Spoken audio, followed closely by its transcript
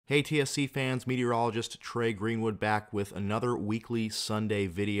Hey TSC fans, meteorologist Trey Greenwood back with another weekly Sunday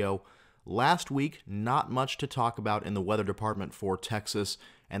video. Last week, not much to talk about in the weather department for Texas,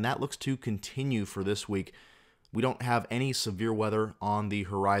 and that looks to continue for this week. We don't have any severe weather on the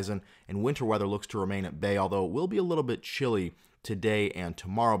horizon, and winter weather looks to remain at bay, although it will be a little bit chilly today and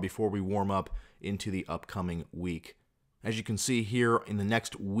tomorrow before we warm up into the upcoming week. As you can see here, in the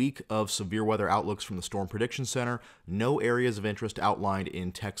next week of severe weather outlooks from the Storm Prediction Center, no areas of interest outlined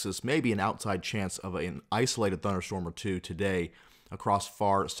in Texas, maybe an outside chance of an isolated thunderstorm or two today across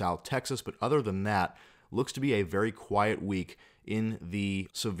far south Texas, but other than that, looks to be a very quiet week in the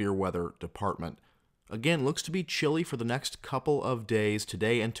severe weather department. Again, looks to be chilly for the next couple of days,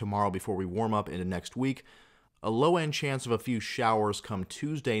 today and tomorrow, before we warm up into next week. A low-end chance of a few showers come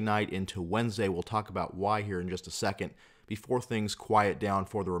Tuesday night into Wednesday. We'll talk about why here in just a second before things quiet down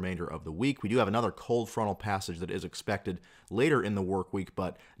for the remainder of the week. We do have another cold frontal passage that is expected later in the work week,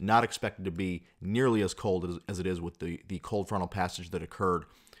 but not expected to be nearly as cold as it is with the cold frontal passage that occurred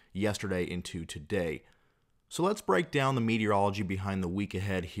yesterday into today. So let's break down the meteorology behind the week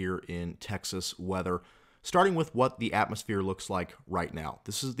ahead here in Texas weather, starting with what the atmosphere looks like right now.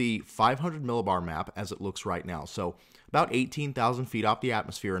 This is the 500 millibar map as it looks right now. So about 18,000 feet off the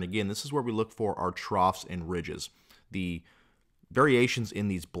atmosphere. And again, this is where we look for our troughs and ridges. The variations in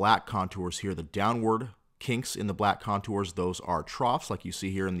these black contours here, the downward kinks in the black contours, those are troughs like you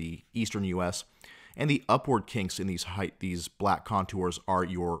see here in the eastern U.S. And the upward kinks in these black contours are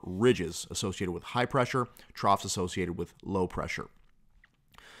your ridges associated with high pressure, troughs associated with low pressure.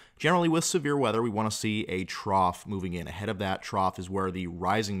 Generally, with severe weather, we want to see a trough moving in. Ahead of that trough is where the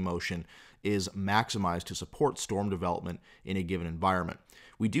rising motion is maximized to support storm development in a given environment.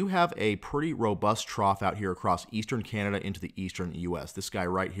 We do have a pretty robust trough out here across eastern Canada into the eastern U.S. This guy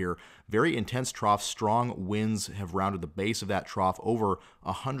right here, very intense trough. Strong winds have rounded the base of that trough over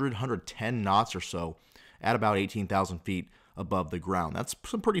 100, 110 knots or so at about 18,000 feet above the ground. That's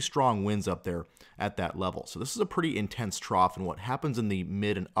some pretty strong winds up there at that level. So this is a pretty intense trough, and what happens in the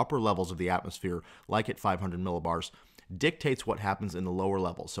mid and upper levels of the atmosphere, like at 500 millibars, dictates what happens in the lower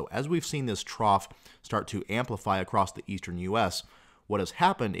levels. So as we've seen this trough start to amplify across the eastern U.S., what has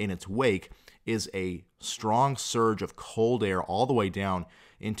happened in its wake is a strong surge of cold air all the way down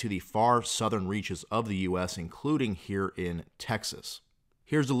into the far southern reaches of the U.S., including here in Texas.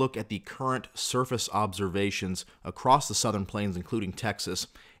 Here's a look at the current surface observations across the southern plains, including Texas.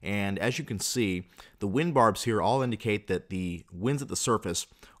 And as you can see, the wind barbs here all indicate that the winds at the surface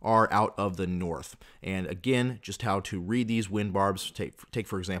are out of the north. And again, just how to read these wind barbs. Take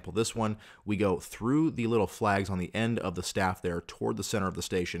for example, this one. We go through the little flags on the end of the staff there toward the center of the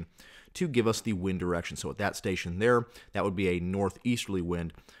station to give us the wind direction. So at that station there, that would be a northeasterly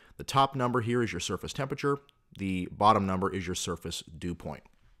wind. The top number here is your surface temperature. The bottom number is your surface dew point.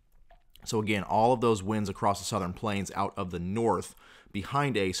 So again, all of those winds across the southern plains out of the north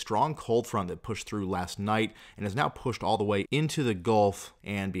behind a strong cold front that pushed through last night and has now pushed all the way into the Gulf.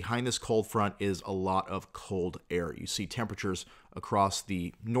 And behind this cold front is a lot of cold air. You see temperatures across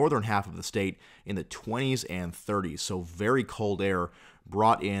the northern half of the state in the 20s and 30s. So very cold air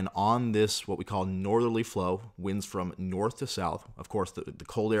brought in on this, what we call northerly flow, winds from north to south. Of course, the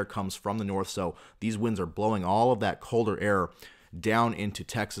cold air comes from the north, so these winds are blowing all of that colder air down into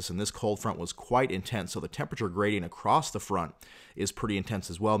Texas, and this cold front was quite intense, so the temperature gradient across the front is pretty intense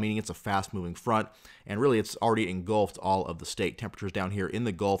as well, meaning it's a fast-moving front, and really it's already engulfed all of the state. Temperatures down here in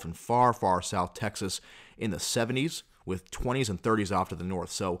the Gulf and far, far south Texas in the 70s, with 20s and 30s off to the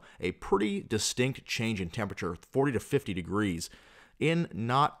north, so a pretty distinct change in temperature, 40 to 50 degrees, in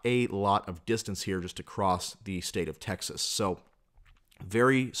not a lot of distance here just across the state of Texas. So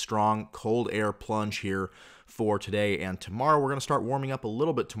very strong cold air plunge here for today and tomorrow. We're going to start warming up a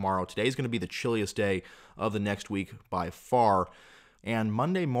little bit tomorrow. Today is going to be the chilliest day of the next week by far. And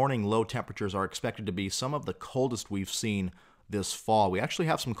Monday morning low temperatures are expected to be some of the coldest we've seen this fall. We actually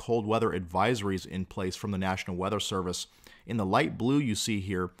have some cold weather advisories in place from the National Weather Service. In the light blue you see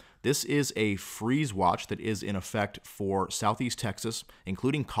here, this is a freeze watch that is in effect for southeast Texas,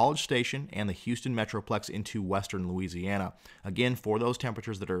 including College Station and the Houston Metroplex into western Louisiana. Again, for those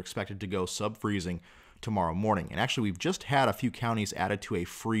temperatures that are expected to go sub-freezing tomorrow morning. And actually, we've just had a few counties added to a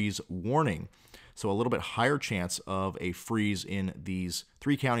freeze warning. So a little bit higher chance of a freeze in these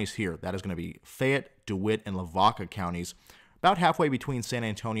three counties here. That is going to be Fayette, DeWitt, and Lavaca counties, about halfway between San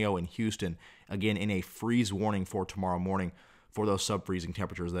Antonio and Houston, again in a freeze warning for tomorrow morning for those sub-freezing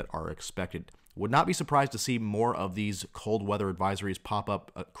temperatures that are expected. Would not be surprised to see more of these cold weather advisories pop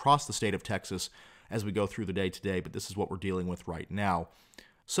up across the state of Texas as we go through the day today, but this is what we're dealing with right now.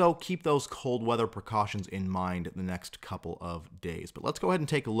 So keep those cold weather precautions in mind the next couple of days. But let's go ahead and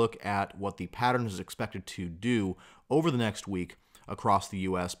take a look at what the pattern is expected to do over the next week across the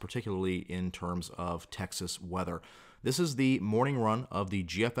U.S., particularly in terms of Texas weather. This is the morning run of the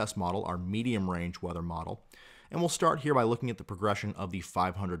GFS model, our medium range weather model. And we'll start here by looking at the progression of the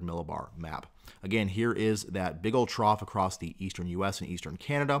 500 millibar map. Again, here is that big old trough across the eastern U.S. and eastern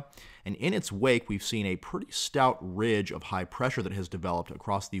Canada. And in its wake, we've seen a pretty stout ridge of high pressure that has developed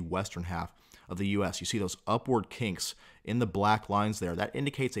across the western half of the U.S. You see those upward kinks in the black lines there. That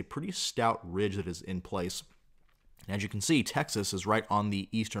indicates a pretty stout ridge that is in place. And as you can see, Texas is right on the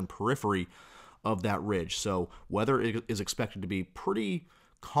eastern periphery of that ridge. So weather is expected to be pretty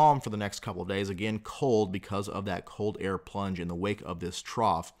calm for the next couple of days. Again, cold because of that cold air plunge in the wake of this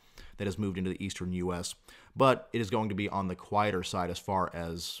trough that has moved into the eastern U.S. But it is going to be on the quieter side as far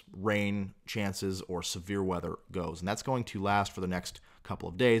as rain chances or severe weather goes. And that's going to last for the next couple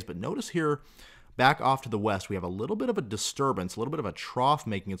of days. But notice here, back off to the west, we have a little bit of a disturbance, a little bit of a trough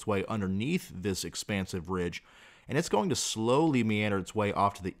making its way underneath this expansive ridge. And it's going to slowly meander its way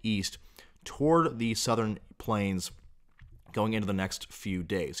off to the east toward the southern plains going into the next few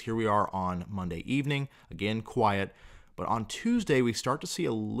days. Here we are on Monday evening, again quiet, but on Tuesday we start to see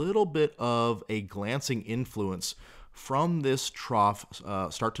a little bit of a glancing influence from this trough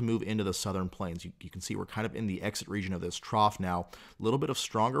start to move into the southern plains. You can see we're kind of in the exit region of this trough now. A little bit of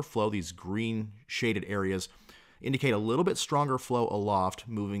stronger flow, these green shaded areas indicate a little bit stronger flow aloft,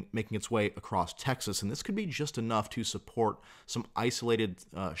 making its way across Texas, and this could be just enough to support some isolated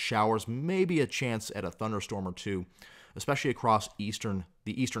showers, maybe a chance at a thunderstorm or two, especially across the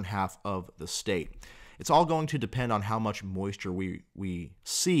eastern half of the state. It's all going to depend on how much moisture we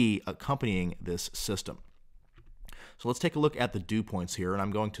see accompanying this system. So let's take a look at the dew points here, and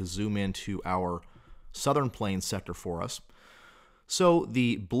I'm going to zoom into our southern plains sector for us. So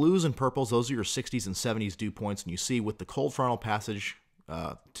the blues and purples, those are your 60s and 70s dew points, and you see with the cold frontal passage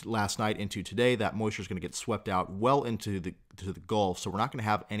last night into today, that moisture is going to get swept out well into the Gulf, so we're not going to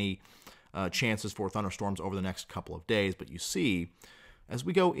have any chances for thunderstorms over the next couple of days. But you see, as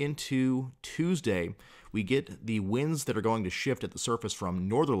we go into Tuesday, we get the winds that are going to shift at the surface from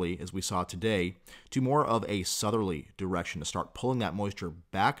northerly, as we saw today, to more of a southerly direction to start pulling that moisture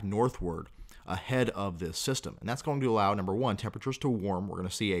back northward ahead of this system. And that's going to allow, number one, temperatures to warm. We're going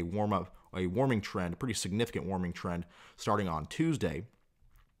to see a warming trend, a pretty significant warming trend starting on Tuesday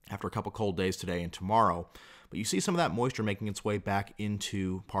after a couple cold days today and tomorrow. But you see some of that moisture making its way back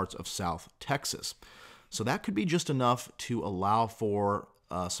into parts of South Texas. So that could be just enough to allow for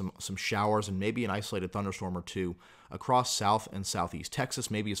some showers and maybe an isolated thunderstorm or two across South and Southeast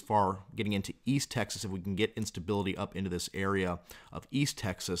Texas, maybe as far getting into East Texas if we can get instability up into this area of East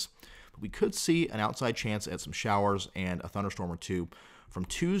Texas. But we could see an outside chance at some showers and a thunderstorm or two from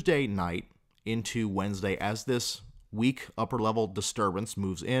Tuesday night into Wednesday as this weak upper-level disturbance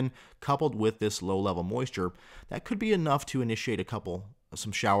moves in, coupled with this low-level moisture. That could be enough to initiate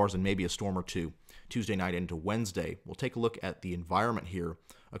some showers and maybe a storm or two Tuesday night into Wednesday. We'll take a look at the environment here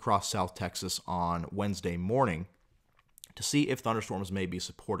across South Texas on Wednesday morning to see if thunderstorms may be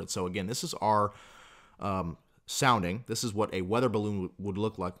supported. So again, this is our sounding. This is what a weather balloon would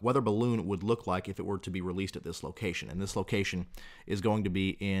look like. Weather balloon would look like if it were to be released at this location. And this location is going to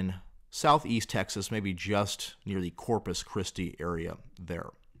be in Southeast Texas, maybe just near the Corpus Christi area there.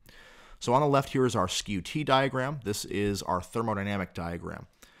 So on the left here is our skew-T diagram. This is our thermodynamic diagram.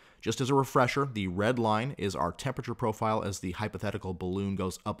 Just as a refresher, the red line is our temperature profile as the hypothetical balloon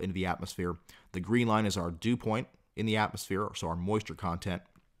goes up into the atmosphere. The green line is our dew point in the atmosphere, so our moisture content.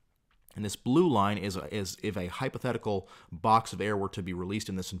 And this blue line is if a hypothetical box of air were to be released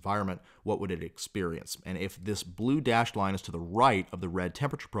in this environment, what would it experience? And if this blue dashed line is to the right of the red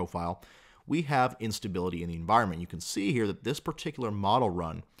temperature profile, we have instability in the environment. You can see here that this particular model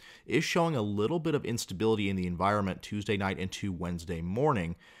run is showing a little bit of instability in the environment Tuesday night into Wednesday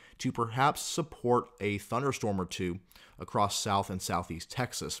morning to perhaps support a thunderstorm or two across South and Southeast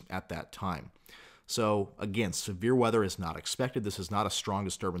Texas at that time. So again, severe weather is not expected. This is not a strong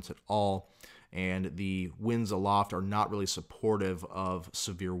disturbance at all, and the winds aloft are not really supportive of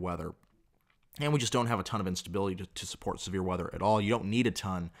severe weather. And we just don't have a ton of instability to support severe weather at all. You don't need a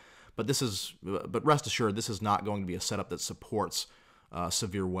ton, but rest assured, this is not going to be a setup that supports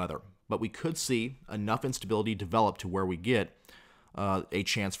severe weather. But we could see enough instability develop to where we get a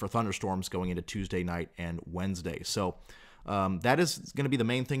chance for thunderstorms going into Tuesday night and Wednesday. So that is going to be the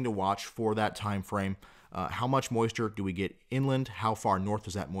main thing to watch for that time frame. How much moisture do we get inland? How far north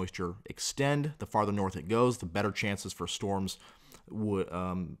does that moisture extend? The farther north it goes, the better chances for storms would.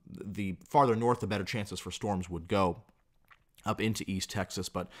 The farther north, the better chances for storms would go. up into East Texas.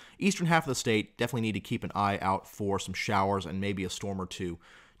 But eastern half of the state, definitely need to keep an eye out for some showers and maybe a storm or two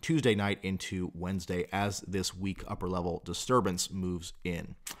Tuesday night into Wednesday as this weak upper level disturbance moves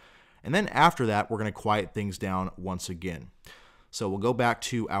in. And then after that, we're going to quiet things down once again. So we'll go back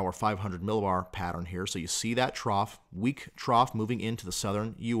to our 500 millibar pattern here. So you see that trough, weak trough moving into the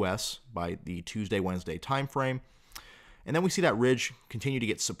southern U.S. by the Tuesday-Wednesday time frame. And then we see that ridge continue to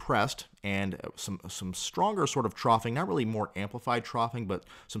get suppressed and some stronger sort of troughing, not really more amplified troughing, but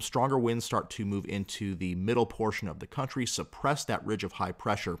some stronger winds start to move into the middle portion of the country, suppress that ridge of high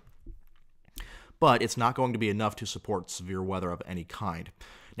pressure. But it's not going to be enough to support severe weather of any kind.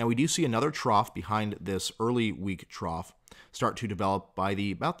 Now we do see another trough behind this early weak trough start to develop by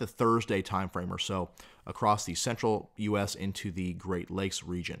about the Thursday time frame or so across the central U.S. into the Great Lakes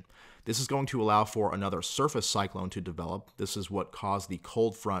region. This is going to allow for another surface cyclone to develop. This is what caused the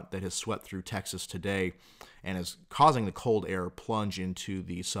cold front that has swept through Texas today and is causing the cold air plunge into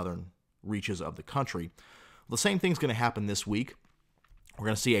the southern reaches of the country. The same thing's going to happen this week. We're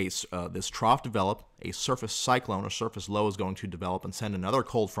going to see this trough develop, a surface cyclone or surface low is going to develop and send another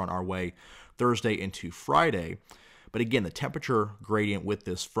cold front our way Thursday into Friday. But again, the temperature gradient with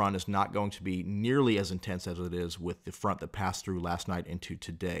this front is not going to be nearly as intense as it is with the front that passed through last night into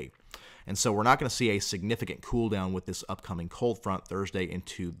today. And so we're not going to see a significant cool down with this upcoming cold front Thursday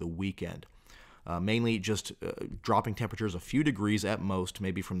into the weekend. Mainly just dropping temperatures a few degrees at most,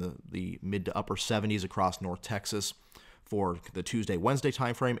 maybe from the mid to upper 70s across North Texas for the Tuesday-Wednesday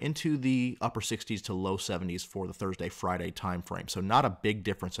time frame into the upper 60s to low 70s for the Thursday-Friday time frame. So not a big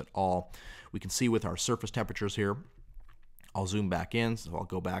difference at all. We can see with our surface temperatures here. I'll zoom back in, so I'll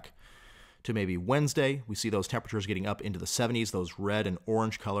go back to maybe Wednesday. We see those temperatures getting up into the 70s, those red and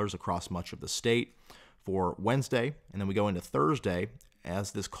orange colors across much of the state for Wednesday. And then we go into Thursday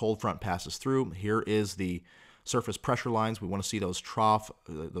as this cold front passes through. Here is the surface pressure lines. We want to see those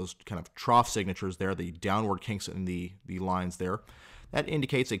kind of trough signatures there, the downward kinks in the lines there. That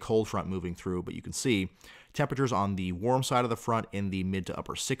indicates a cold front moving through, but you can see temperatures on the warm side of the front in the mid to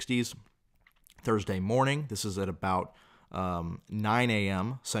upper 60s. Thursday morning, this is at about 9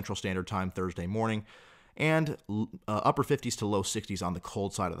 a.m. Central Standard Time Thursday morning, and upper 50s to low 60s on the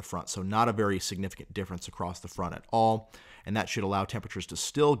cold side of the front. So not a very significant difference across the front at all, and that should allow temperatures to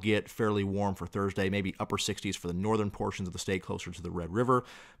still get fairly warm for Thursday, maybe upper 60s for the northern portions of the state closer to the Red River,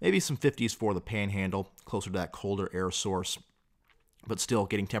 maybe some 50s for the Panhandle, closer to that colder air source, but still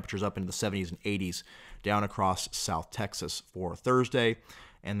getting temperatures up into the 70s and 80s down across South Texas for Thursday.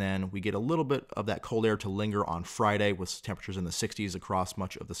 And then we get a little bit of that cold air to linger on Friday with temperatures in the 60s across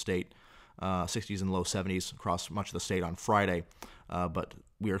much of the state, 60s and low 70s across much of the state on Friday. But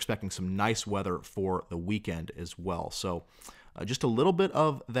we are expecting some nice weather for the weekend as well. So just a little bit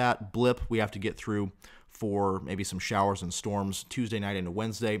of that blip we have to get through for maybe some showers and storms Tuesday night into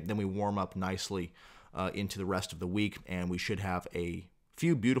Wednesday. Then we warm up nicely into the rest of the week, and we should have a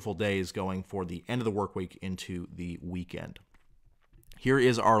few beautiful days going for the end of the work week into the weekend. Here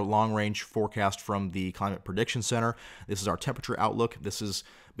is our long-range forecast from the Climate Prediction Center. This is our temperature outlook. This has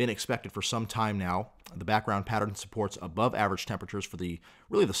been expected for some time now. The background pattern supports above average temperatures for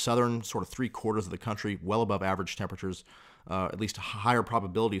really the southern sort of 3/4 of the country, well above average temperatures, at least higher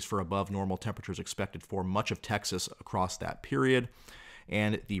probabilities for above normal temperatures expected for much of Texas across that period.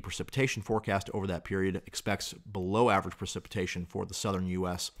 And the precipitation forecast over that period expects below average precipitation for the southern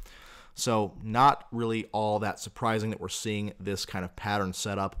U.S. So not really all that surprising that we're seeing this kind of pattern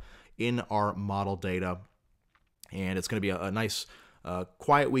set up in our model data. And it's going to be a nice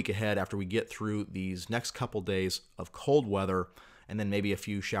quiet week ahead after we get through these next couple days of cold weather and then maybe a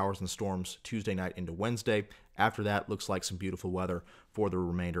few showers and storms Tuesday night into Wednesday. After that, looks like some beautiful weather for the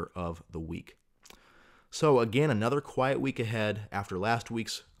remainder of the week. So again, another quiet week ahead after last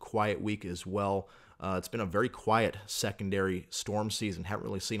week's quiet week as well. It's been a very quiet secondary storm season. Haven't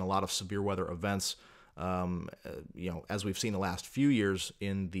really seen a lot of severe weather events, as we've seen the last few years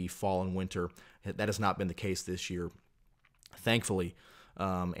in the fall and winter. That has not been the case this year, thankfully.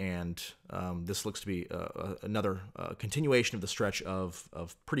 This looks to be another continuation of the stretch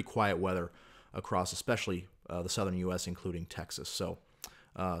of pretty quiet weather across, especially the southern U.S., including Texas. So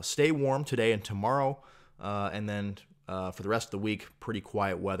stay warm today and tomorrow, and then for the rest of the week, pretty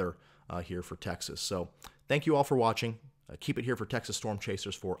quiet weather here for Texas. So thank you all for watching. Keep it here for Texas Storm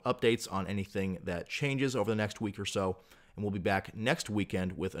Chasers for updates on anything that changes over the next week or so. And we'll be back next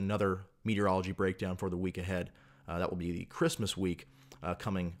weekend with another meteorology breakdown for the week ahead. That will be the Christmas week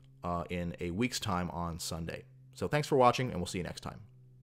coming in a week's time on Sunday. So thanks for watching, and we'll see you next time.